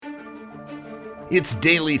It's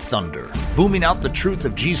Daily Thunder, booming out the truth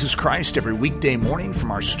of Jesus Christ every weekday morning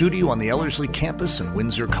from our studio on the Ellerslie campus in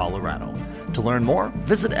Windsor, Colorado. To learn more,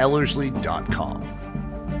 visit Ellerslie.com.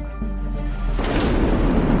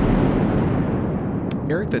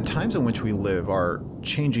 Eric, the times in which we live are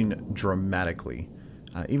changing dramatically.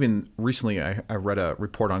 Even recently, I read a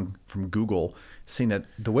report from Google saying that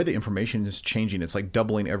the way the information is changing, it's like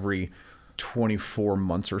doubling every 24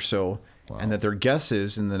 months or so. Wow. And that their guess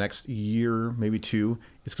is in the next year, maybe two,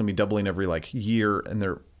 it's going to be doubling every year. And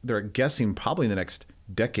they're guessing probably in the next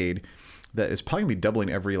decade that it's probably going to be doubling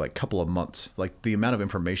every couple of months. Like the amount of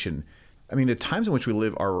information. I mean, the times in which we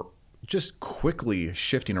live are just quickly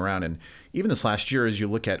shifting around. And even this last year, as you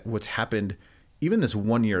look at what's happened, even this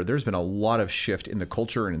 1 year, there's been a lot of shift in the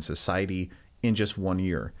culture and in society in just 1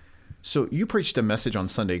 year. So you preached a message on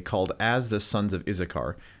Sunday called As the Sons of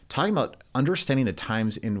Issachar, talking about understanding the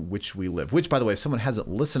times in which we live, which, by the way, if someone hasn't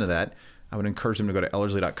listened to that, I would encourage them to go to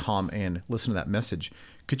Ellerslie.com and listen to that message.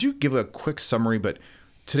 Could you give a quick summary? But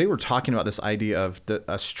today we're talking about this idea of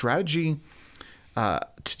a strategy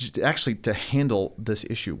to handle this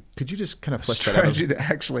issue. Could you just kind of flesh that out? Strategy to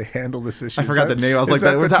actually handle this issue. I forgot the name. I was like,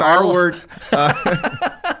 was that our word?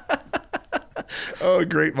 Oh,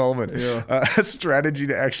 great moment. Yeah. A strategy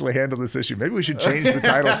to actually handle this issue. Maybe we should change the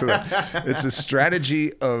title to that. It's the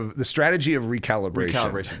strategy of recalibration.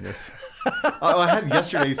 Recalibration, yes. I had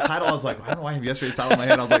yesterday's title. I was like, I don't know why I have yesterday's title in my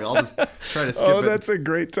head. I was like, I'll just try to skip it. Oh, that's a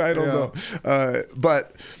great title, though.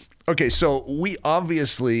 But, okay, so we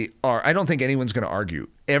obviously are, I don't think anyone's going to argue.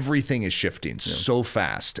 Everything is shifting so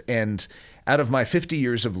fast. And out of my 50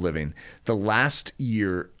 years of living, the last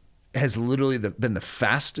year has literally been the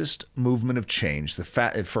fastest movement of change.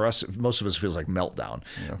 For us, most of us feels like meltdown,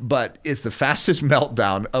 but it's the fastest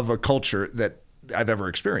meltdown of a culture that I've ever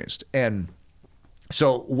experienced. And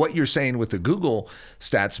so what you're saying with the Google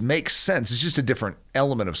stats makes sense. It's just a different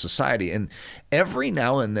element of society. And every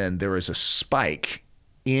now and then there is a spike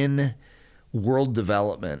in world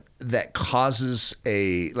development that causes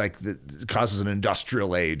an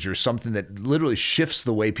industrial age or something that literally shifts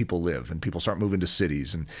the way people live, and people start moving to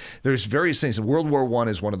cities. And there's various things. World War I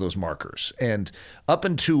is one of those markers. And up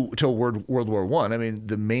until World War I, I mean,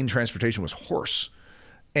 the main transportation was horse.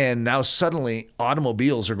 And now suddenly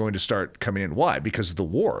automobiles are going to start coming in. Why? Because of the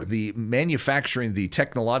war. The manufacturing, the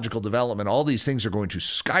technological development, all these things are going to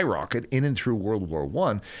skyrocket in and through World War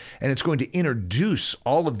I. And it's going to introduce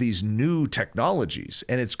all of these new technologies.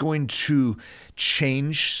 And it's going to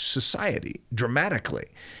change society dramatically.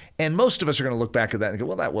 And most of us are going to look back at that and go,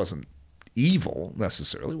 well, that wasn't evil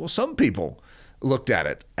necessarily. Well, some people looked at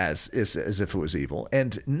it as if it was evil.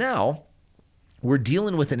 And now we're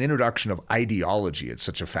dealing with an introduction of ideology at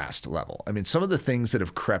such a fast level. I mean, some of the things that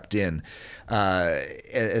have crept in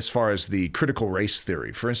as far as the critical race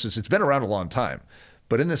theory, for instance, it's been around a long time,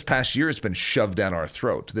 but in this past year, it's been shoved down our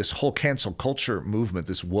throat. This whole cancel culture movement,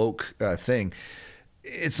 this woke thing,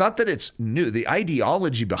 it's not that it's new. The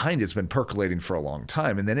ideology behind it's been percolating for a long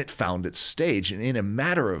time, and then it found its stage. And in a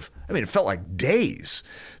matter of, it felt like days,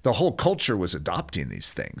 the whole culture was adopting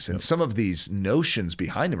these things. And some of these notions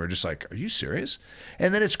behind them are just like, are you serious?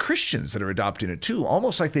 And then it's Christians that are adopting it too,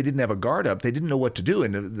 almost like they didn't have a guard up. They didn't know what to do.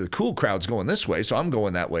 And the cool crowd's going this way, so I'm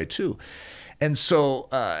going that way too. And so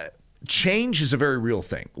change is a very real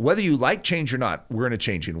thing. Whether you like change or not, we're in a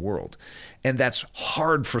changing world. And that's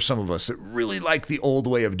hard for some of us that really like the old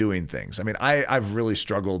way of doing things. I mean, I've really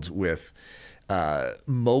struggled with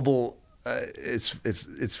mobile.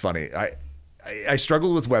 It's funny. I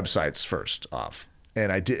struggled with websites first off.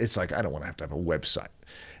 And it's like, I don't want to have a website.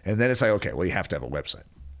 And then it's like, okay, well, you have to have a website.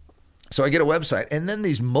 So I get a website, and then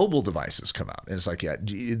these mobile devices come out. And it's like, yeah,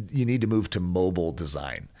 you need to move to mobile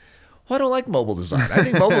design. Well, I don't like mobile design. I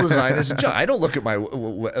think mobile design is a joke. I don't look at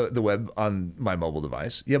the web on my mobile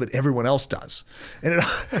device. Yeah, but everyone else does. And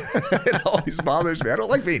it always bothers me. I don't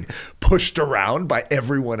like being pushed around by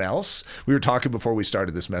everyone else. We were talking before we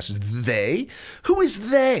started this message. They? Who is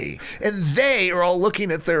they? And they are all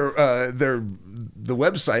looking at the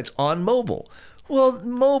websites on mobile. Well,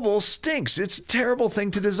 mobile stinks. It's a terrible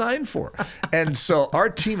thing to design for. And so our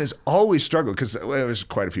team has always struggled because there's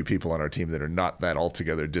quite a few people on our team that are not that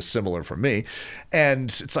altogether dissimilar from me. And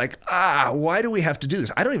it's like, why do we have to do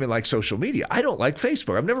this? I don't even like social media. I don't like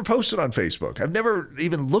Facebook. I've never posted on Facebook. I've never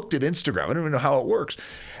even looked at Instagram. I don't even know how it works.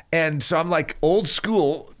 And so I'm like old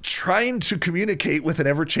school trying to communicate with an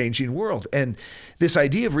ever-changing world. And this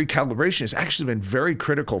idea of recalibration has actually been very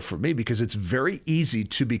critical for me because it's very easy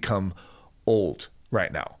to become old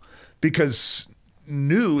right now because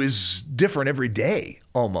new is different every day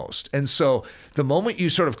almost. And so the moment you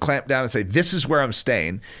sort of clamp down and say, this is where I'm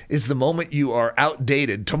staying, is the moment you are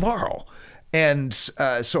outdated tomorrow. And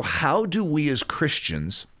so how do we as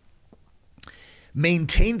Christians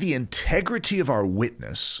maintain the integrity of our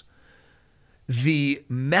witness, the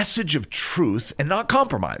message of truth, and not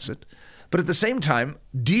compromise it, but at the same time,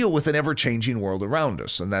 deal with an ever-changing world around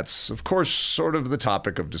us? And that's, of course, sort of the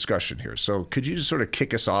topic of discussion here. So could you just sort of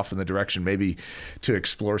kick us off in the direction maybe to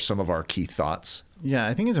explore some of our key thoughts? Yeah,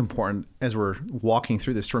 I think it's important as we're walking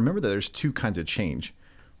through this to remember that there's two kinds of change,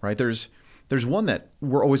 right? There's one that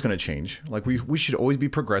we're always going to change. Like we should always be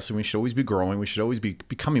progressing. We should always be growing. We should always be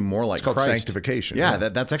becoming more like Christ. It's called sanctification. Yeah,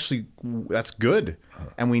 that's good.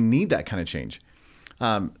 And we need that kind of change.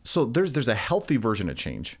 So there's a healthy version of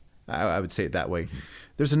change. I would say it that way. Mm-hmm.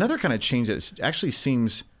 There's another kind of change that actually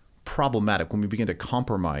seems problematic when we begin to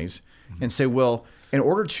compromise and say, well, in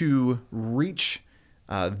order to reach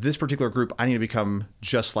this particular group, I need to become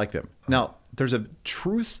just like them. Now, there's a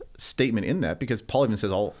truth statement in that, because Paul even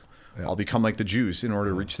says, I'll become like the Jews in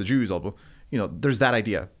order to reach the Jews. There's that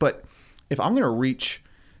idea. But if I'm going to reach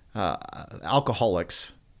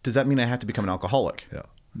alcoholics, does that mean I have to become an alcoholic? Yeah.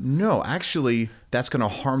 No, actually, that's going to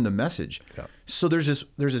harm the message. Yeah. So there's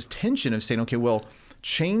this tension of saying, okay, well,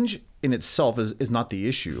 change in itself is not the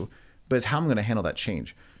issue, but it's how I'm going to handle that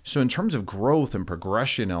change. So in terms of growth and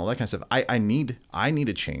progression and all that kind of stuff, I need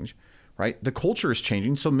a change, right? The culture is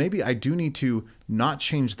changing, so maybe I do need to not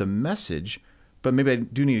change the message, but maybe I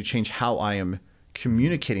do need to change how I am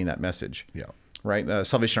communicating that message. Yeah. Right?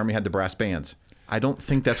 Salvation Army had the brass bands. I don't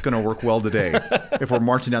think that's going to work well today if we're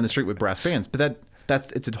marching down the street with brass bands, but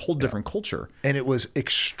it's a whole different culture. And it was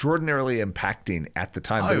extraordinarily impacting at the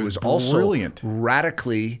time. But it was brilliant. Also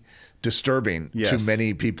radically disturbing to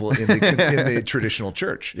many people in the traditional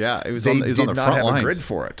church. Yeah, it was they on the did not front have lines. a grid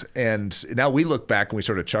for it. And now we look back and we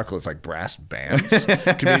sort of chuckle. It's like brass bands.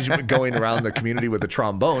 Going around the community with a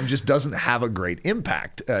trombone just doesn't have a great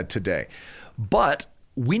impact today. But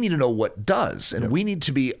we need to know what does, and we need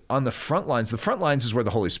to be on the front lines. The front lines is where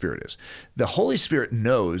the Holy Spirit is. The Holy Spirit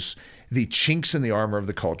knows the chinks in the armor of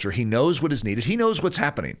the culture. He knows what is needed. He knows what's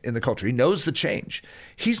happening in the culture. He knows the change.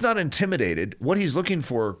 He's not intimidated. What he's looking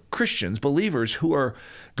for, Christians, believers who are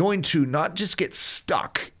going to not just get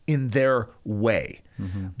stuck in their way,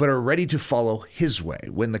 but are ready to follow his way.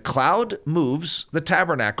 When the cloud moves, the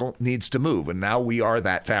tabernacle needs to move. And now we are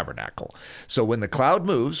that tabernacle. So when the cloud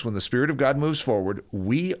moves, when the Spirit of God moves forward,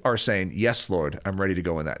 we are saying, yes, Lord, I'm ready to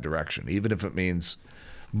go in that direction, even if it means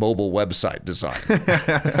mobile website design.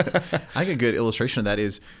 I think a good illustration of that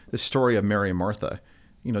is the story of Mary and Martha.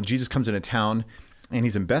 Jesus comes into town and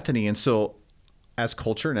he's in Bethany. And so as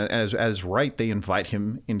culture and as right, they invite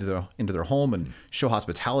him into their home and show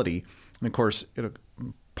hospitality. And of course,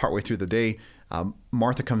 partway through the day,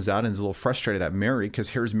 Martha comes out and is a little frustrated at Mary because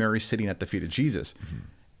here's Mary sitting at the feet of Jesus.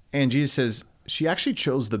 And Jesus says she actually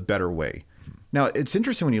chose the better way. Now, it's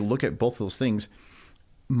interesting when you look at both of those things.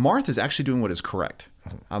 Martha is actually doing what is correct.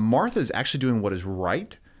 Martha is actually doing what is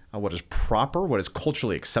right, what is proper, what is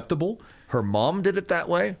culturally acceptable. Her mom did it that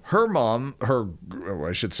way. Her mom's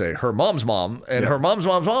mom, and her mom's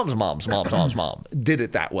mom did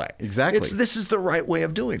it that way. Exactly. This is the right way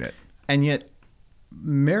of doing it. And yet,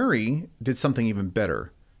 Mary did something even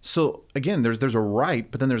better. So again, there's a right,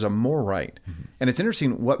 but then there's a more right. And it's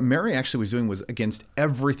interesting, what Mary actually was doing was against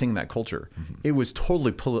everything in that culture. It was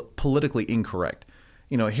totally politically incorrect.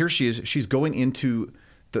 Here she is, she's going into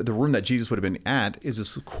the room that Jesus would have been at is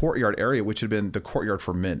this courtyard area, which had been the courtyard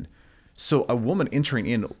for men. So a woman entering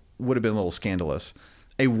in would have been a little scandalous.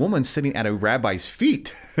 A woman sitting at a rabbi's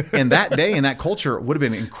feet in that day, in that culture, would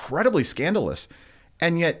have been incredibly scandalous.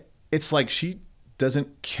 And yet it's like she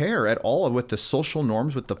doesn't care at all with the social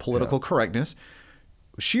norms, with the political correctness.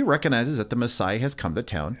 She recognizes that the Messiah has come to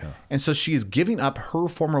town. And so she is giving up her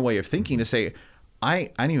former way of thinking to say,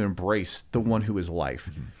 I need to embrace the one who is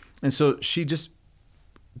life. And so she just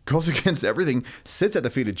goes against everything, sits at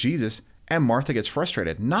the feet of Jesus, and Martha gets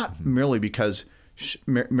frustrated, not merely because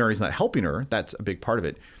Mary's not helping her. That's a big part of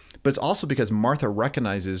it. But it's also because Martha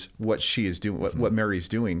recognizes what she is doing, what Mary's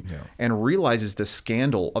doing, and realizes the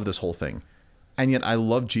scandal of this whole thing. And yet I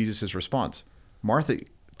love Jesus' response. Martha,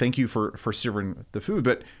 thank you for serving the food,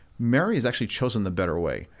 but Mary has actually chosen the better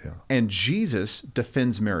way. And Jesus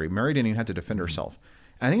defends Mary. Mary didn't even have to defend herself.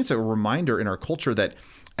 And I think it's a reminder in our culture that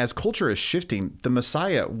as culture is shifting, the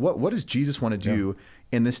Messiah, what does Jesus want to do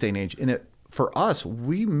in this day and age? And for us,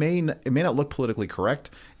 it may not look politically correct.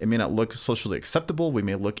 It may not look socially acceptable. We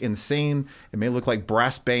may look insane. It may look like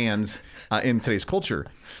brass bands in today's culture.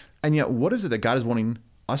 And yet, what is it that God is wanting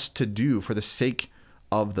us to do for the sake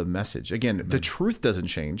of the message? Again, the truth doesn't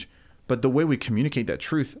change, but the way we communicate that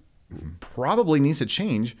truth probably needs to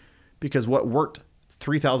change, because what worked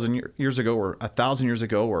 3,000 years ago or 1,000 years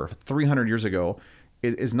ago or 300 years ago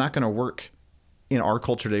is not going to work in our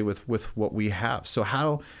culture today with what we have. So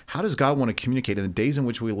how does God want to communicate in the days in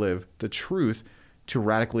which we live the truth to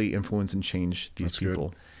radically influence and change these people?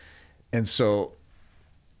 Good. And so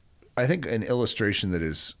I think an illustration that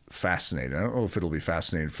is fascinating, I don't know if it'll be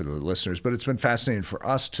fascinating for the listeners, but it's been fascinating for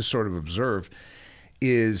us to sort of observe,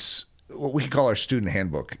 is what we call our student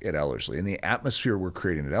handbook at Ellerslie and the atmosphere we're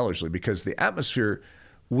creating at Ellerslie, because the atmosphere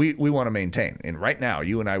we want to maintain. And right now,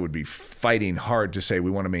 you and I would be fighting hard to say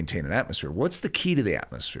we want to maintain an atmosphere. What's the key to the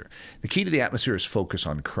atmosphere? The key to the atmosphere is focus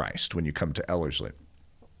on Christ when you come to Ellerslie.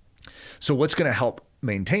 So what's going to help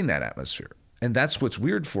maintain that atmosphere? And that's what's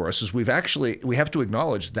weird for us is we have to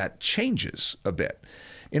acknowledge that changes a bit.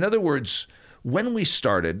 In other words, when we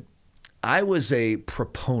started, I was a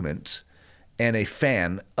proponent and a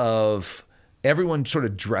fan of everyone sort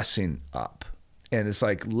of dressing up. And it's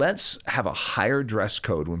like, let's have a higher dress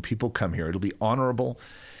code when people come here. It'll be honorable.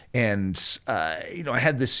 And, I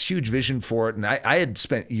had this huge vision for it. And I had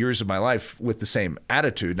spent years of my life with the same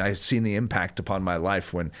attitude. And I've seen the impact upon my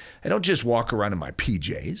life when I don't just walk around in my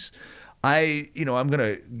PJs. I'm going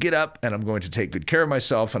to get up and I'm going to take good care of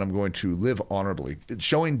myself and I'm going to live honorably,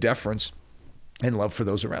 showing deference and love for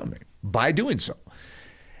those around me by doing so.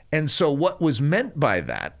 And so what was meant by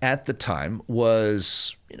that at the time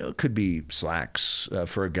was, it could be slacks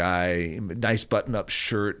for a guy, nice button-up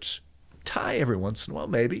shirt, tie every once in a while,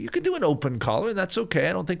 maybe. You could do an open collar, and that's okay.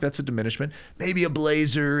 I don't think that's a diminishment. Maybe a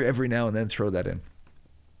blazer every now and then, throw that in.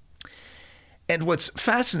 And what's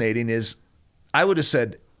fascinating is I would have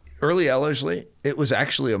said early Ellerslie, it was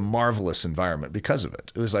actually a marvelous environment because of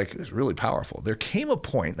it. It was really powerful. There came a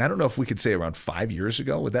point, and I don't know if we could say around 5 years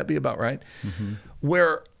ago, would that be about right? Mm-hmm.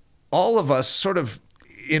 Where all of us sort of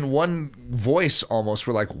in one voice almost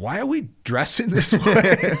were like, why are we dressing this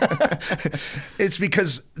way? It's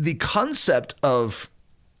because the concept of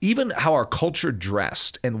even how our culture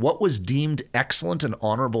dressed and what was deemed excellent and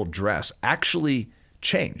honorable dress actually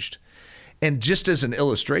changed. And just as an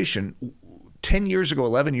illustration, 10 years ago,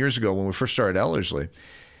 11 years ago, when we first started Ellerslie,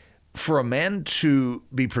 for a man to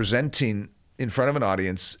be presenting in front of an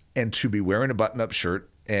audience and to be wearing a button-up shirt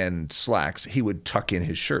and slacks, he would tuck in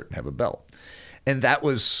his shirt and have a belt. And that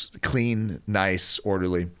was clean, nice,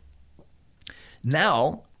 orderly.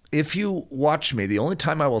 Now, if you watch me, the only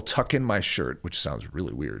time I will tuck in my shirt, which sounds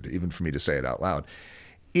really weird, even for me to say it out loud,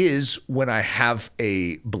 is when I have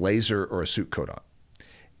a blazer or a suit coat on.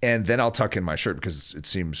 And then I'll tuck in my shirt because it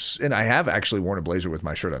seems, and I have actually worn a blazer with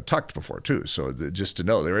my shirt untucked before too. So just to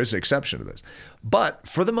know, there is an exception to this. But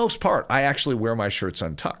for the most part, I actually wear my shirts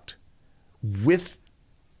untucked with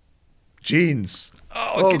jeans.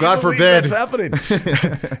 Oh, God forbid. That's happening.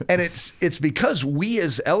 And it's because we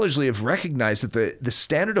as Ellerslie have recognized that the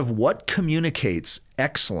standard of what communicates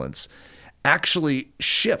excellence actually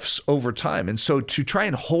shifts over time. And so to try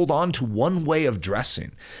and hold on to one way of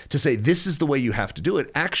dressing, to say this is the way you have to do it,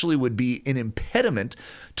 actually would be an impediment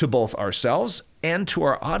to both ourselves and to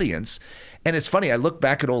our audience. And it's funny, I look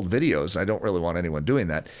back at old videos. I don't really want anyone doing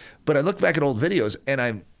that, but I look back at old videos and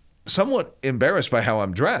I'm somewhat embarrassed by how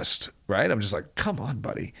I'm dressed, right? I'm just like, come on,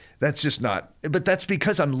 buddy. That's just not, but that's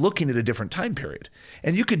because I'm looking at a different time period.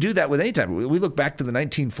 And you could do that with any time. We look back to the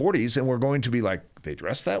 1940s and we're going to be like, they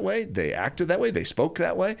dressed that way, they acted that way, they spoke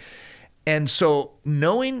that way. And so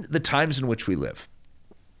knowing the times in which we live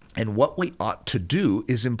and what we ought to do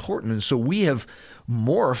is important. And so we have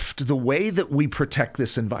morphed the way that we protect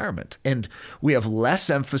this environment. And we have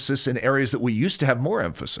less emphasis in areas that we used to have more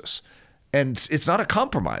emphasis. And it's not a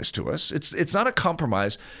compromise to us. It's not a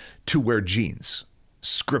compromise to wear jeans,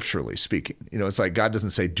 scripturally speaking. It's like God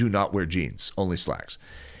doesn't say, do not wear jeans, only slacks.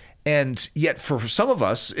 And yet for some of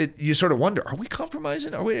us, you sort of wonder, are we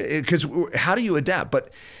compromising? Are we? Because how do you adapt?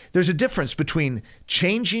 But there's a difference between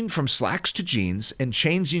changing from slacks to jeans and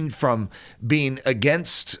changing from being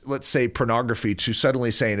against, let's say, pornography to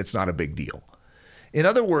suddenly saying it's not a big deal. In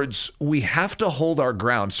other words, we have to hold our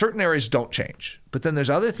ground. Certain areas don't change, but then there's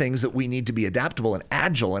other things that we need to be adaptable and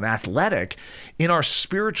agile and athletic in our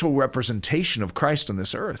spiritual representation of Christ on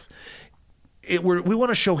this earth. We want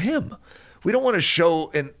to show him. We don't want to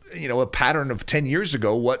show a pattern of 10 years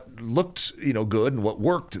ago what looked good and what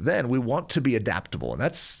worked then. We want to be adaptable, and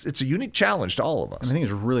it's a unique challenge to all of us. And I think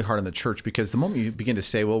it's really hard in the church because the moment you begin to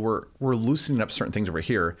say, well, we're loosening up certain things over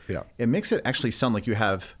here, it makes it actually sound like you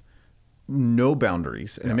have no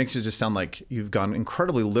boundaries. And it makes it just sound like you've gone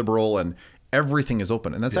incredibly liberal and everything is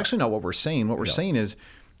open. And that's actually not what we're saying. What we're saying is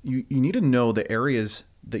you need to know the areas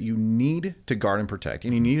that you need to guard and protect.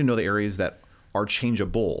 And you need to know the areas that are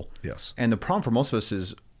changeable. Yes. And the problem for most of us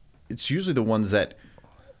is it's usually the ones that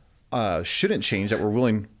shouldn't change, that we're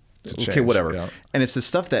willing to change, okay, whatever. yeah. And it's the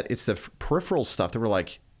stuff it's the peripheral stuff that we're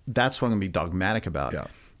like, that's what I'm going to be dogmatic about. Yeah.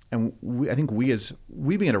 And I think we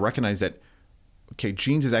begin to recognize that, okay,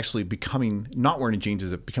 jeans is actually not wearing jeans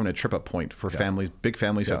is becoming a trip up point for families, big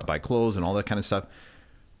families who have to buy clothes and all that kind of stuff.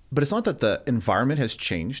 But it's not that the environment has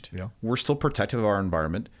changed. Yeah. We're still protective of our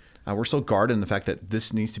environment. We're still guarded in the fact that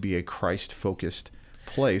this needs to be a Christ-focused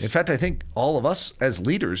place. In fact, I think all of us as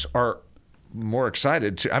leaders are more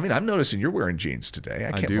excited to. I mean, I'm noticing you're wearing jeans today.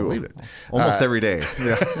 I can't believe it. Almost every day.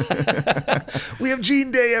 Yeah. We have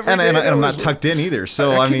jean day every day. And I'm not tucked in either.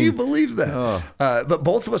 So can you believe that? But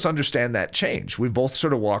both of us understand that change. We've both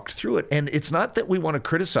sort of walked through it. And it's not that we want to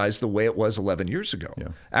criticize the way it was 11 years ago. Yeah.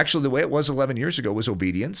 Actually, the way it was 11 years ago was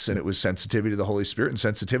obedience, and it was sensitivity to the Holy Spirit and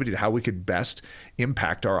sensitivity to how we could best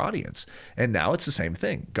impact our audience. And now it's the same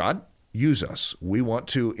thing. God, use us. We want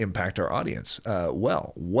to impact our audience.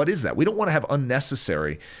 Well, what is that? We don't want to have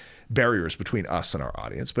unnecessary barriers between us and our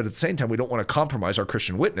audience, but at the same time, we don't want to compromise our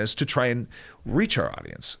Christian witness to try and reach our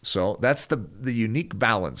audience. So that's the unique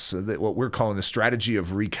balance, that what we're calling the strategy of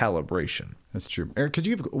recalibration. That's true. Eric, could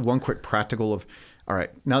you give one quick practical of, all right,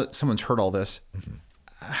 now that someone's heard all this,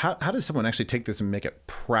 how does someone actually take this and make it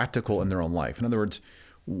practical in their own life? In other words,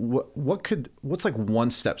 what's like one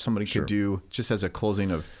step somebody could do just as a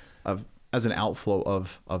closing of as an outflow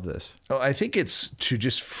of this? Oh, I think it's to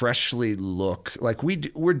just freshly look. Like we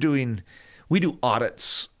do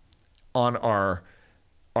audits on our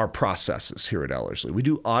processes here at Ellerslie. We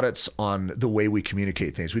do audits on the way we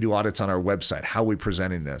communicate things. We do audits on our website, how we're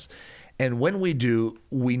presenting this. And when we do,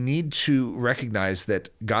 we need to recognize that,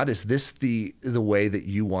 God, is this the way that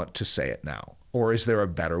you want to say it now? Or is there a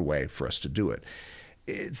better way for us to do it?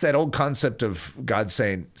 It's that old concept of God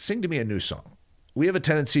saying, sing to me a new song. We have a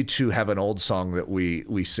tendency to have an old song that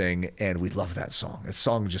we sing, and we love that song. That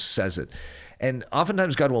song just says it. And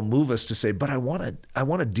oftentimes God will move us to say, but I want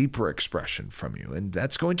a deeper expression from you. And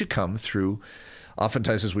that's going to come through,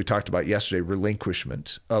 oftentimes, as we talked about yesterday,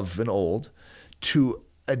 relinquishment of an old to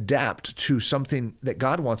adapt to something that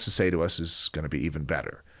God wants to say to us is going to be even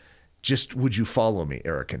better. Just would you follow me,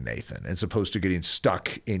 Eric and Nathan, as opposed to getting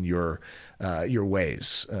stuck in your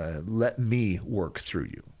ways. Let me work through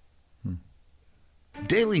you.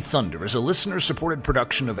 Daily Thunder is a listener-supported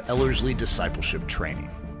production of Ellerslie Discipleship Training.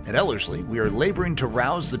 At Ellerslie, we are laboring to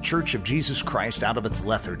rouse the Church of Jesus Christ out of its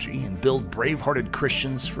lethargy and build brave-hearted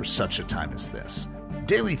Christians for such a time as this.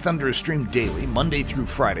 Daily Thunder is streamed daily, Monday through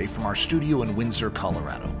Friday, from our studio in Windsor,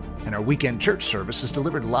 Colorado. And our weekend church service is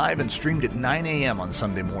delivered live and streamed at 9 a.m. on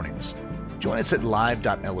Sunday mornings. Join us at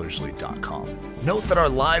live.ellerslie.com. Note that our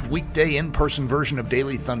live weekday in-person version of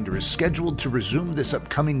Daily Thunder is scheduled to resume this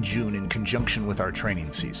upcoming June in conjunction with our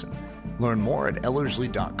training season. Learn more at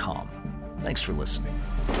ellerslie.com. Thanks for listening.